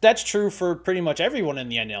 That's true for pretty much everyone in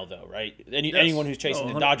the NL, though, right? Anyone who's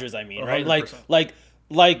chasing the Dodgers, I mean, 100%. Right?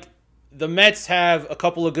 Like the Mets have a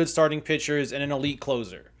couple of good starting pitchers and an elite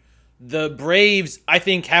closer. The Braves, I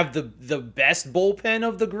think, have the best bullpen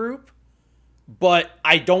of the group, but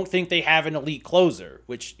I don't think they have an elite closer,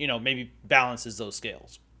 which maybe balances those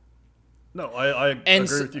scales. No, I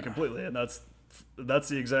agree with you completely, and that's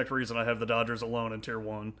the exact reason I have the Dodgers alone in Tier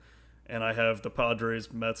 1, and I have the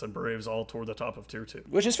Padres, Mets, and Braves all toward the top of Tier 2.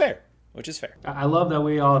 Which is fair. I love that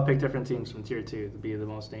we all pick different teams from Tier 2 to be the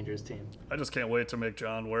most dangerous team. I just can't wait to make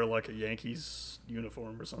John wear like a Yankees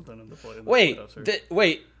uniform or something in the play.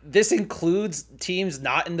 Wait, this includes teams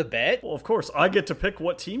not in the bet? Well, of course. I get to pick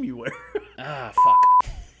what team you wear. Fuck.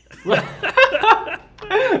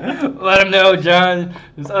 Let him know, John.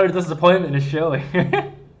 His utter disappointment is showing.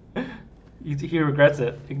 He regrets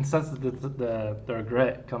it. You can sense the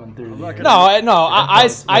regret coming through.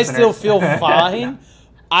 I still feel fine.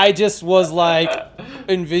 I just was like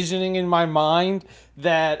envisioning in my mind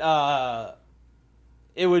that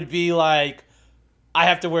it would be like I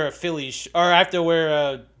have to wear a Phillies or I have to wear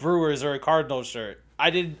a Brewers or a Cardinals shirt.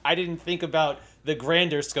 I didn't think about the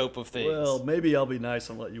grander scope of things. Well, maybe I'll be nice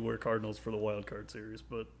and let you wear Cardinals for the wild card series,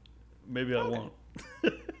 but maybe I won't.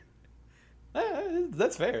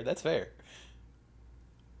 That's fair. It's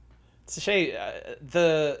a shame.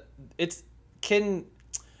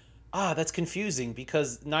 That's confusing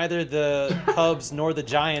because neither the Cubs nor the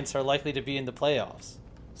Giants are likely to be in the playoffs.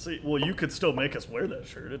 See, well, you could still make us wear that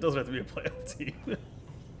shirt. It doesn't have to be a playoff team.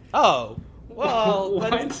 Oh, well,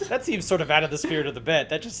 that seems sort of out of the spirit of the bet.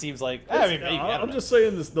 That just seems like I'm just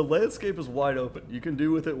saying this. The landscape is wide open. You can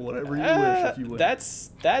do with it whatever you wish if you wish.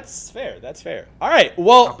 That's fair. All right.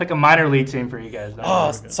 Well, I'll pick a minor league team for you guys.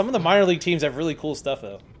 Some of the minor league teams have really cool stuff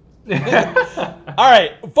though. All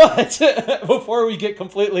right, but before we get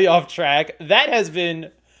completely off track, that has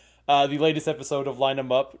been the latest episode of Line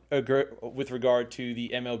 'Em Up with regard to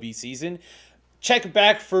the MLB season. Check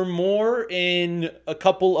back for more in a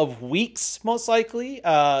couple of weeks, most likely.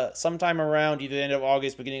 Sometime around either the end of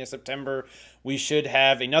August, beginning of September, we should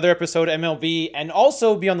have another episode of MLB, and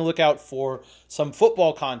also be on the lookout for some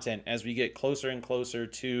football content as we get closer and closer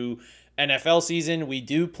to NFL season. We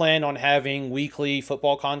do plan on having weekly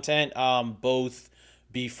football content, both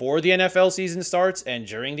before the NFL season starts and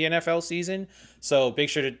during the NFL season. So make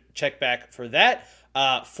sure to check back for that.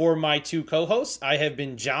 For my two co-hosts, I have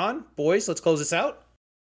been John. Boys, let's close this out.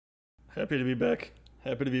 Happy to be back.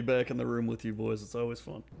 Happy to be back in the room with you boys. It's always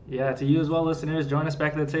fun. Yeah, to you as well, listeners. Join us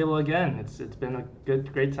back at the table again. It's been a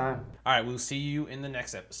great time. All right, we'll see you in the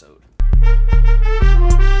next episode.